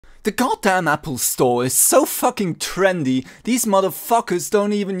The goddamn Apple Store is so fucking trendy, these motherfuckers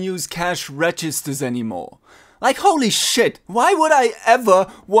don't even use cash registers anymore. Like, holy shit, why would I ever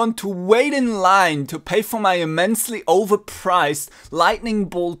want to wait in line to pay for my immensely overpriced lightning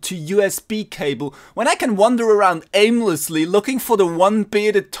bolt to USB cable when I can wander around aimlessly looking for the one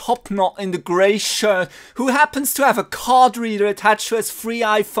bearded top knot in the grey shirt who happens to have a card reader attached to his free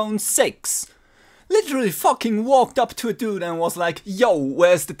iPhone 6? Literally fucking walked up to a dude and was like, yo,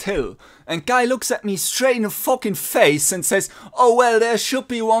 where's the till? And guy looks at me straight in the fucking face and says, oh well, there should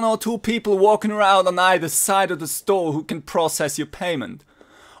be 1 or 2 people walking around on either side of the store who can process your payment.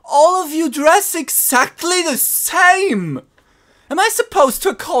 All of you dress exactly the same! Am I supposed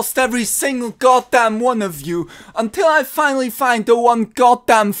to accost every single goddamn one of you until I finally find the one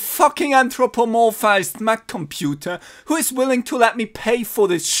goddamn fucking anthropomorphized Mac computer who is willing to let me pay for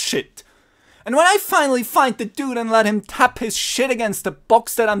this shit? And when I finally find the dude and let him tap his shit against the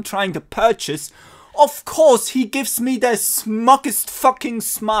box that I'm trying to purchase, of course he gives me the smuggest fucking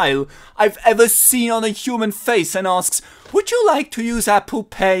smile I've ever seen on a human face and asks, would you like to use Apple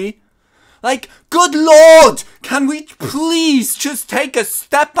Pay? Like, good lord, can we please just take a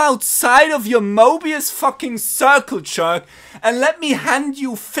step outside of your Mobius fucking circle jerk and let me hand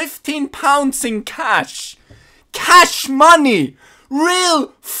you £15 in cash? Cash money!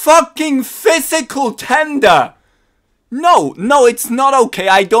 Real fucking physical tender! No, it's not okay.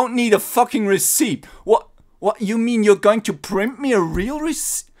 I don't need a fucking receipt. What, you mean you're going to print me a real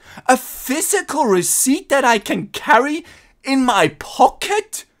receipt? A physical receipt that I can carry in my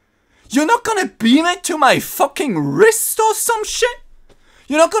pocket? You're not gonna beam it to my fucking wrist or some shit?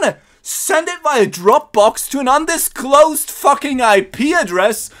 You're not gonna send it via Dropbox to an undisclosed fucking IP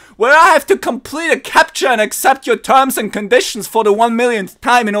address where I have to complete a captcha and accept your terms and conditions for the 1 millionth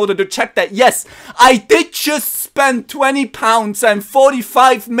time in order to check that yes, I did just spend £20 and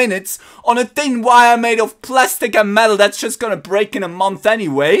 45 minutes on a thin wire made of plastic and metal that's just gonna break in a month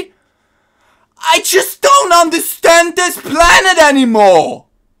anyway? I just don't understand this planet anymore!